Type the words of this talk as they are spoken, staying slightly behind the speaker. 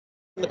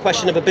The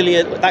question of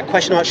that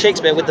question about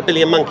Shakespeare with the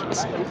billion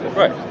monkeys.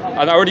 Right,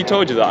 and I already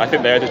told you that I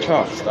think they had a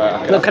chance.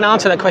 Look, can I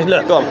answer that question?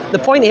 Look, go on. The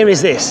point here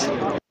is this.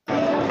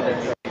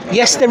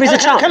 Yes, there is a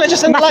chance. Can I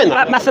just underline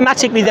that?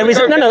 Mathematically, there is.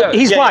 No,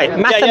 he's right.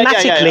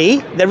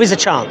 Mathematically, there is a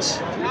chance.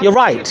 You're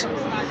right.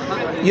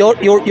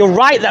 You're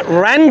right that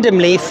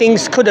randomly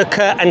things could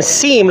occur and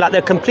seem like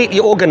they're completely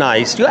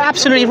organized. You're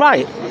absolutely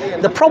right.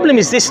 The problem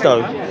is this,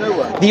 though.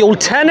 The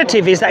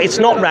alternative is that it's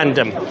not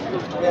random.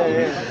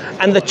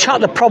 And the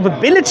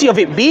probability of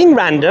it being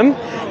random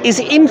is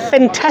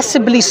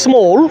infinitesimally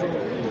small,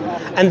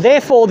 and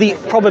therefore the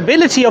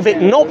probability of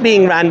it not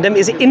being random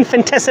is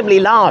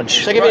infinitesimally large.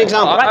 Shall I give you an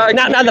example? Right?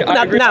 Now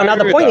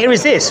the point here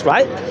is this,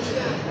 right?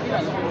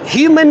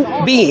 Human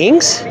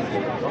beings,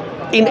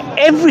 in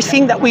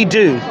everything that we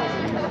do,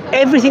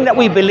 everything that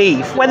we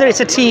believe, whether it's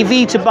a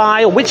TV to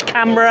buy, or which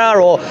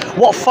camera, or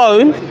what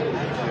phone,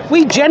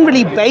 we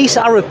generally base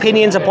our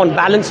opinions upon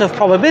balance of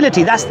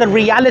probability. That's the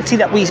reality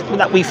that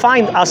we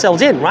find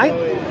ourselves in, right?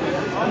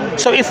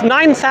 So if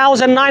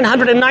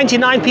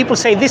 9,999 people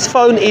say this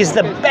phone is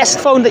the best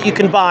phone that you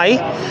can buy,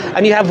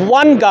 and you have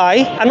one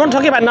guy, I'm not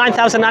talking about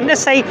 9,000,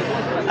 let's say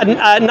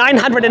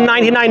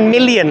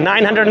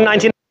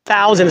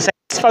 999,999,000 say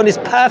this phone is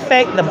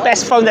perfect, the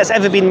best phone that's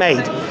ever been made.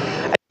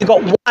 And you've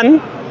got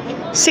one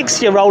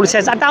 6-year-old who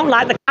says, I don't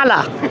like the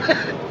color,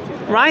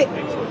 right?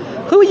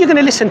 Who are you going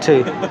to listen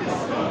to?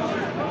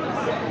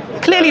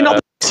 Clearly not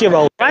the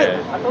 6-year-old, right?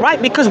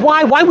 Right? Because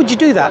why would you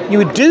do that? You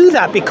would do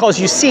that because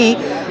you see,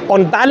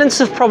 on balance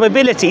of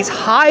probabilities,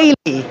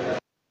 highly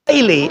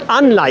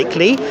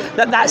unlikely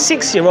that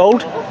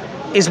 6-year-old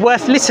is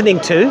worth listening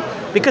to,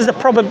 because the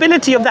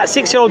probability of that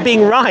 6-year-old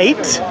being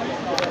right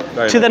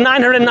to the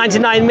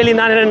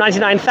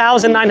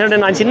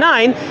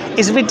 999,999,999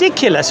 is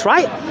ridiculous,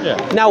 right? Yeah.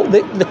 Now,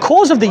 the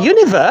cause of the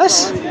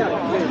universe,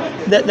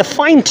 the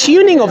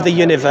fine-tuning of the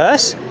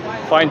universe.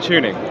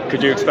 Fine-tuning?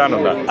 Could you expand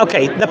on that?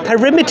 Okay, the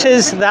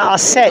perimeters that are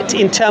set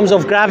in terms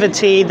of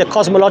gravity, the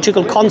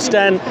cosmological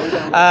constant,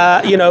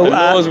 the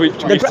laws we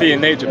see in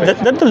nature.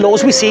 The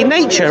laws we see in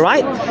nature,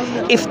 right?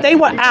 If they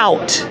were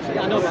out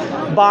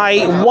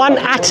by one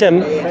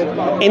atom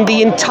in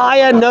the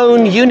entire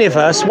known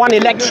universe, one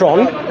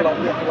electron,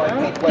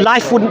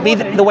 life wouldn't be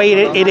the way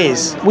it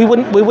is. We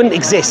wouldn't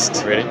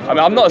exist. Really? I mean,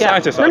 I'm not a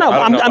scientist. No,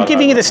 I'm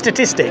giving you the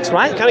statistics,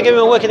 right? Can I give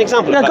you a working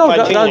example? No, go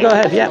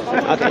ahead, yeah.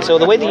 Okay, so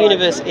the way the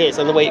universe is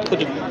and the way it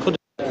could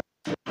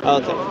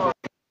okay.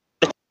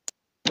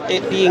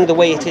 It being the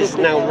way it is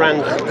now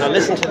random. Now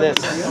listen to this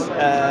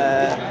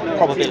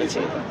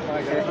probability.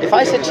 If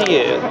I said to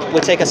you, we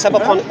take a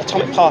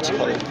subatomic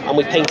particle and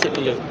we paint it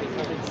blue.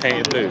 Paint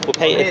it blue. We'll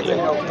paint it blue,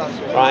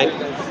 right?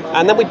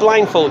 And then we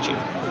blindfold you.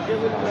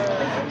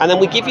 And then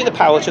we give you the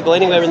power to go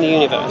anywhere in the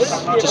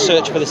universe to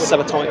search for this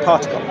subatomic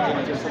particle.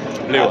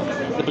 Blue one.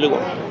 The blue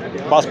one,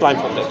 whilst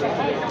blindfolded.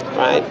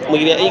 Right?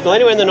 You go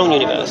anywhere in the known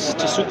universe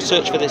to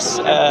search for this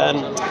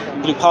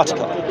blue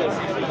particle.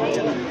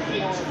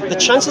 The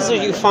chances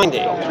of you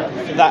finding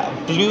that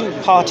blue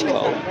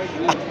particle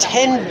are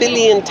 10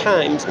 billion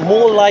times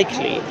more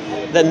likely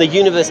than the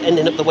universe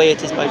ending up the way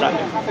it is by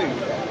random.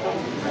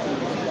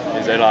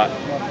 Is it like...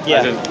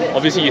 Yeah.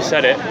 Obviously you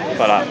said it,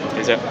 but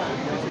is it...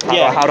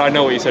 How do I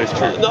know what you said is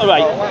true? No,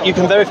 right, you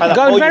can verify that.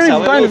 Go and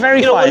verify.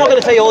 You know, we're not going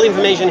to tell you all the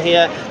information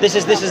here. This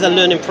is a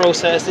learning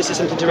process. This is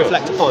something to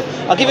reflect upon.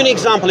 I'll give you an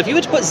example. If you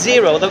were to put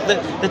zero, the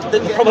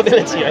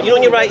probability, right? You know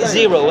when you write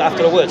zero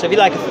after a word, so if you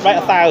write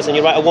 1,000,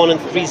 you write a 1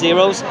 and 3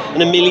 zeros,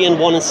 and a million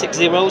 1 and 6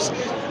 zeros.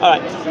 All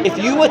right, if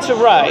you were to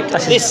write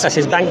that's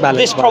his bank balance.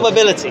 This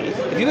probability,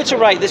 if you were to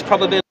write this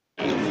probability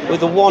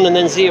with a 1 and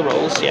then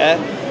zeros, yeah,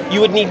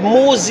 you would need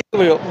more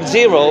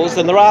zeros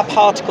than there are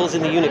particles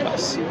in the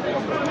universe.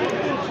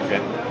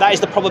 That is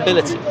the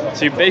probability.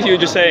 So you basically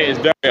just saying it's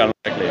very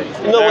unlikely.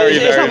 No,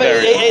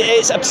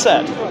 it's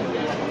absurd.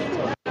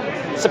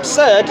 It's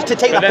absurd to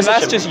take that position.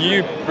 That's just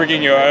you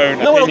bringing your own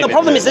No, well, the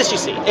problem is this, you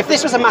see. If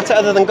this was a matter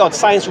other than God,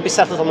 science would be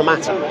settled on the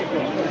matter.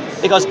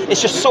 Because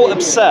it's just so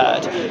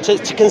absurd to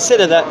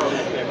consider that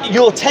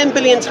you're 10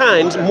 billion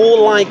times more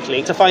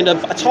likely to find an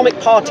atomic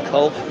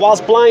particle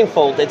whilst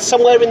blindfolded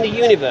somewhere in the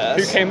universe.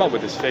 Who came up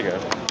with this figure?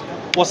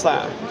 What's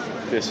that?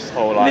 This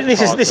whole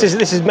this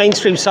is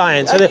mainstream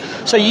science.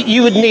 So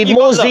you would need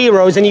more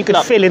zeros than you could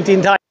fill into the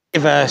entire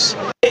universe.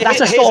 That's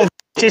the sort of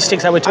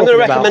statistics that we're talking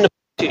about. I'm going to recommend a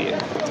book to you.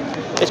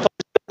 It's called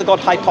The God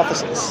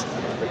Hypothesis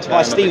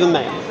by Stephen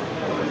May.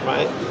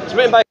 Right? It's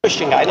written by a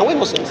Christian guy. Now we're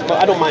Muslims, but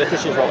I don't mind if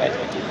Christians wrote it.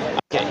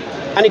 Okay.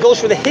 And it goes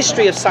through the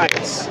history of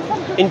science,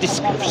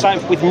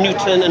 science with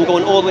Newton and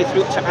going all the way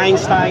through to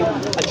Einstein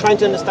and trying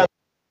to understand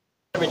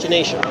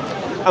origination.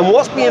 And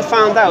what's being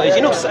found out is,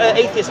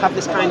 atheists have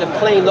this kind of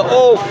claim that,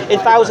 in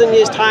 1,000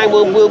 years' time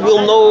we'll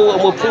know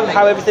and we'll prove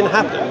how everything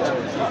happened.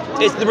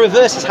 It's the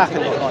reverse is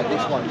happening.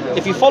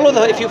 If you follow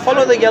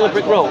the yellow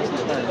brick road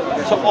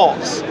to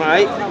Oz,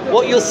 right,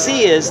 what you'll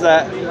see is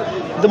that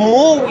the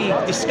more we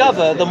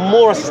discover, the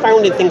more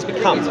astounding things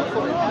become.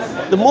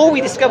 The more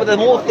we discover, the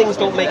more things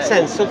don't make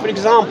sense. So, for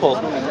example,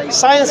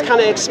 science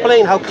cannot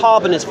explain how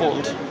carbon is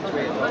formed.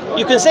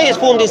 You can say it's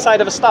formed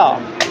inside of a star.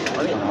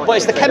 But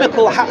it's the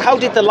chemical. How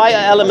did the lighter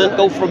element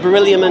go from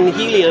beryllium and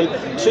helium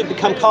to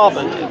become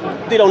carbon?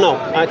 We don't know.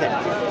 Okay.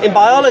 In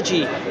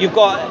biology, you've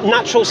got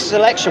natural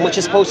selection, which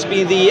is supposed to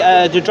be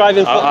the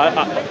driving force.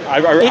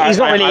 He's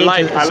not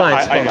really into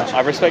science.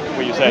 I respect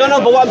what you say. No,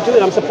 but what I'm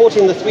doing, I'm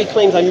supporting the 3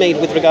 claims I made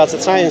with regards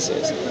to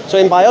sciences. So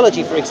in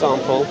biology, for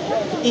example,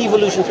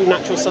 evolution through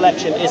natural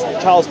selection is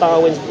Charles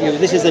Darwin's view.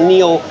 This is the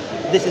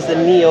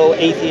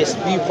neo-atheist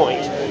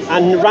viewpoint.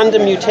 And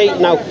random mutate.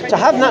 Now, to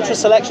have natural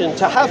selection,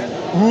 to have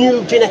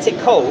new genetic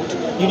code,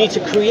 you need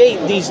to create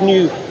these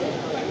new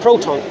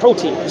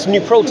this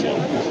new protein.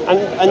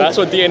 And that's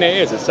what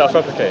DNA is. It's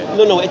self-replicating.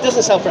 No, it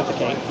doesn't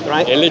self-replicate,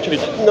 right? It literally.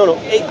 No,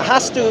 it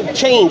has to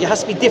change. It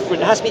has to be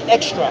different. It has to be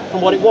extra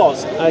from what it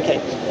was.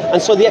 Okay,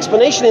 and so the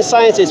explanation in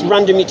science is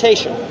random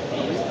mutation.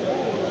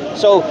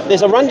 So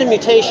there's a random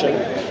mutation,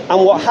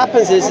 and what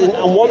happens is,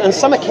 on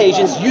some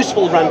occasions,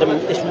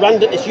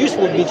 it's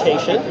useful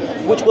mutation,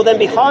 which will then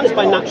be harnessed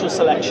by natural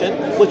selection,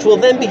 which will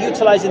then be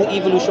utilized in the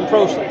evolution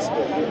process.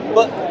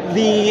 But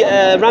the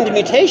random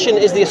mutation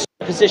is the assumption,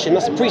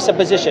 that's a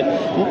presupposition.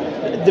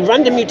 The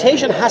random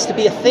mutation has to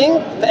be a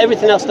thing for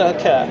everything else to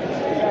occur.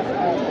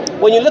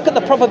 When you look at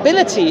the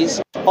probabilities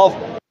of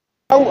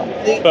how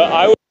the... But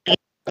I would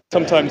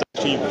sometimes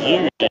actually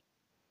view it.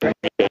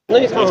 No,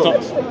 you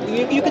can't.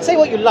 You can say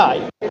what you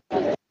like.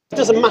 It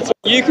doesn't matter.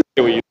 You can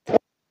do what you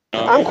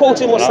I'm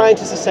quoting what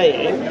scientists are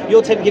saying.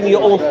 You're giving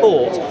your own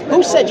thoughts.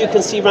 Who said you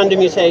can see random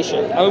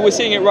mutation? I mean, we're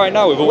seeing it right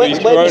now with all these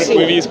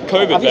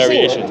COVID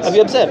variations. Have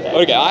you observed it?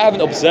 Okay, I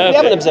haven't observed it.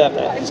 You haven't observed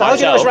it. So how do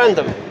you know it's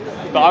random?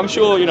 But I'm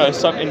sure, in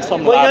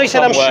some well, lab you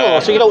said I'm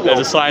sure, so you don't know.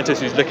 There's a scientist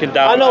who's looking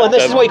down. I know, and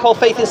this is what you call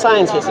faith in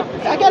scientism.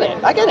 I get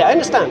it, I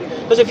understand.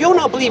 Because if you're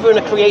not a believer in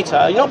a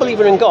creator, you're not a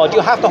believer in God,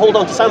 you have to hold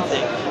on to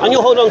something. And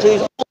you'll hold on to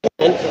these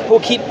men who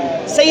keep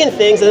saying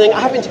things and then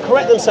having to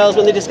correct themselves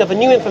when they discover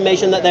new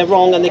information that they're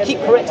wrong, and they keep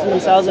correcting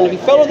themselves. And if you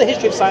follow the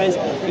history of science,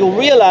 you'll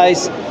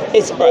realize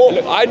it's all...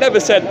 Look, I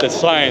never said that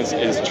science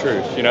is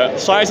truth.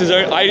 Science is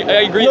only...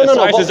 I agree that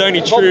science is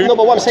only true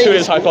to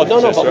its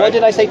hypothesis. No, but what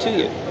did I say to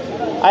you?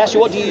 I asked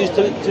you, what do you use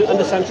to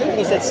understand truth?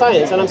 He said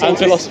science, and I'm saying... And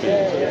philosophy.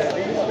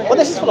 Well,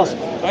 this is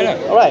philosophy. I know.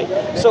 All right.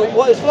 So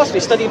what is philosophy?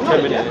 Study of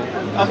knowledge, yeah?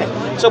 Okay.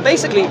 So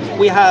basically,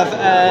 we have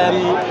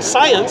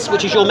science,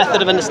 which is your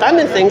method of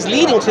understanding things,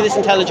 leading to this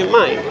intelligent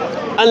mind.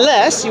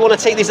 Unless you want to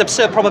take these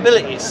absurd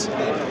probabilities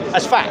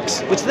as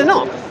facts, which they're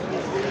not.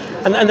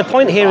 And the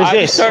point here is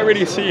this. I don't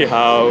really see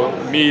how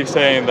me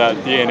saying that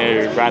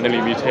DNA randomly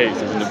mutates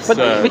is an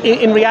absurd... But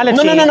in reality...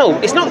 No.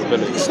 It's not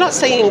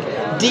saying...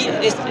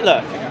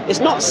 It's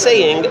not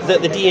saying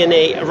that the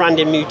DNA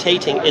random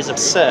mutating is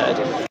absurd.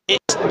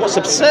 What's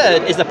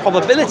absurd is the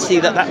probability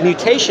that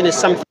mutation is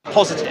something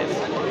positive.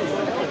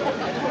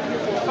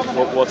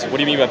 What do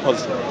you mean by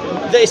positive?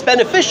 That it's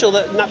beneficial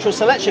that natural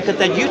selection could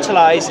then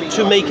utilize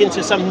to make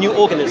into some new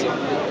organism.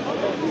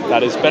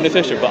 That is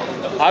beneficial, but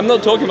I'm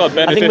not talking about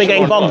beneficial. I think we're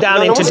getting bogged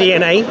down into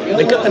DNA.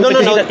 No.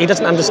 He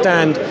doesn't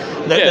understand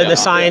the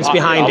science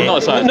behind it. I'm not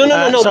a scientist.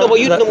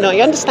 No,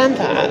 you understand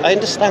that. I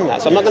understand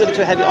that. So I'm not going to be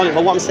too heavy on it.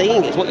 But what I'm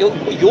saying is, what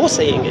you're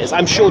saying is,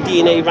 I'm sure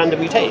DNA random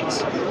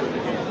mutates,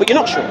 but you're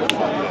not sure.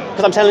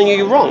 Because I'm telling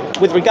you're wrong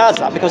with regards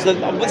to that, because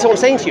that's what I'm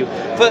saying to you.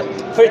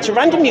 For it to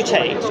random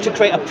mutate, to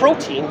create a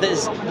protein that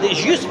is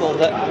useful,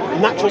 that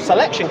natural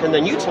selection can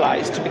then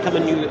utilize to become a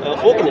new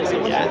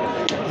organism,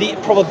 the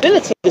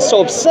probability is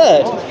so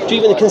absurd to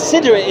even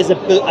consider it is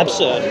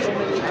absurd.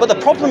 But the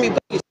problem you've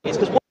got is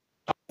because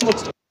I'm not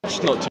too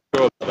sure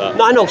about that.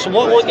 No, I know. So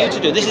what I want you to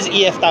do, this is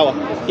EF Dawah.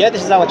 Yeah,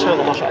 this is our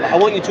channel, mashallah. I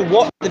want you to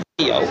watch the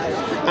video,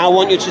 and I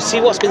want you to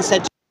see what's been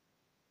said to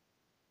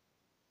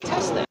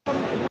test it.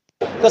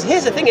 Because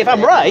here's the thing, if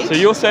I'm right... So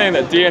you're saying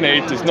that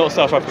DNA does not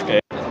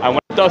self-replicate, and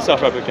when it does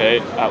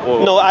self-replicate at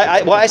all... No,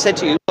 what I said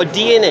to you, for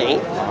DNA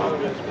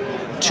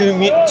So you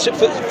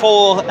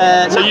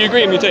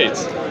agree it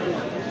mutates?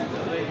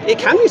 It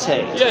can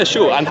mutate. Yeah,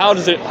 sure. And how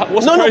does it...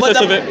 What's the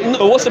process of it?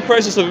 But what's the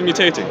process of it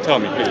mutating? Tell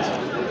me, please.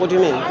 What do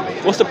you mean?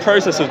 What's the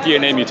process of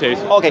DNA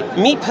mutating? Okay,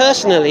 me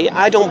personally,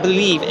 I don't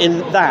believe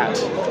in that.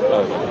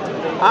 Okay.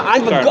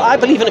 I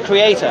believe in a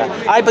creator.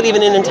 I believe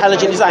in an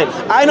intelligent design.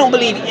 I don't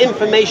believe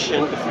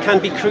information can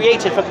be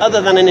created from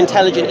other than an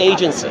intelligent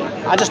agency.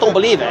 I just don't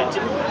believe it.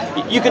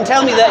 You can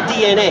tell me that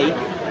DNA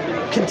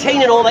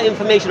containing all that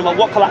information about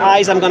what colour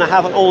eyes I'm going to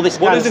have and all this.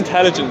 What does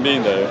intelligent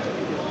mean, though?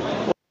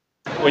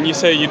 When you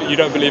say you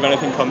don't believe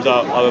anything comes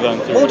out other than...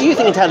 What do you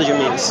think intelligent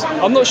means?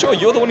 I'm not sure.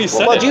 You're the one who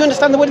said it. Do you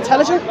understand the word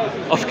intelligent?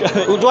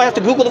 Okay. Do I have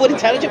to Google the word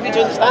intelligent for you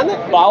to understand it?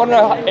 But I want to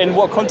know in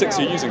what context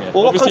you're using it.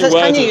 Well, what context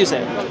can you use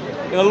it?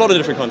 In a lot of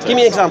different contexts. Give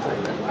me an example.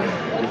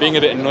 You're being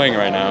a bit annoying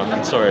right now.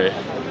 I'm sorry.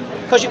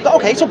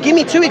 Okay, so give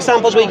me 2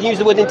 examples where you can use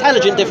the word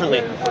intelligent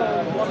differently.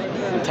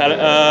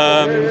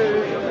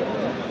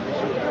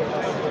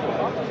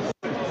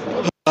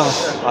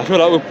 I feel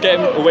like we're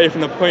getting away from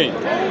the point.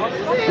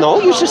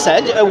 No, you just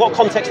said, what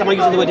context am I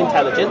using the word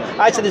intelligent?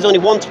 I said there's only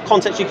one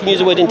context you can use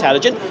the word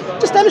intelligent.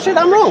 Just demonstrate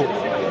that I'm wrong.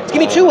 Just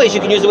give me 2 ways you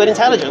can use the word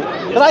intelligent.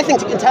 Because I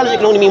think intelligent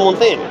can only mean one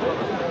thing.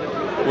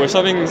 Where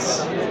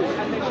something's...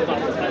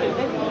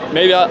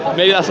 maybe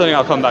that's something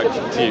I'll come back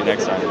to you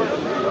next time.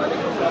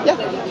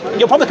 Yeah,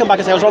 you'll probably come back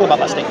and say I was wrong about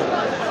that statement.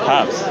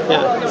 Perhaps.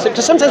 Yeah. So,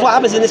 because sometimes what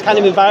happens in this kind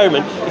of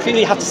environment, you feel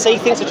you have to say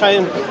things to try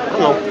and, I don't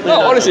know.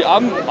 No, honestly,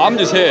 I'm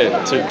just here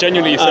to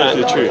genuinely search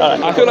for the truth. Right.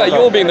 I feel like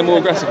you're being the more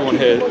aggressive one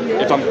here,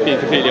 if I'm being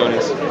completely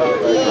honest.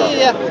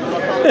 Yeah.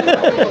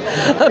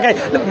 Okay.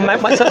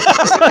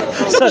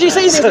 So you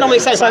say things that don't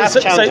make sense.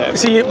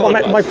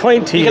 My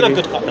point to you. You can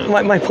have good cop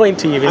now. My point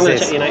to you is I'm going to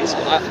this. check your night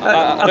school.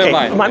 I don't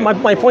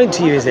mind. My point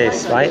to you is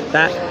this, right?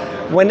 That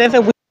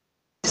whenever we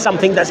do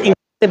something that's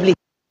incredibly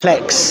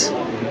complex,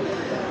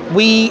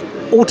 we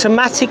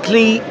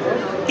automatically,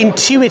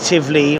 intuitively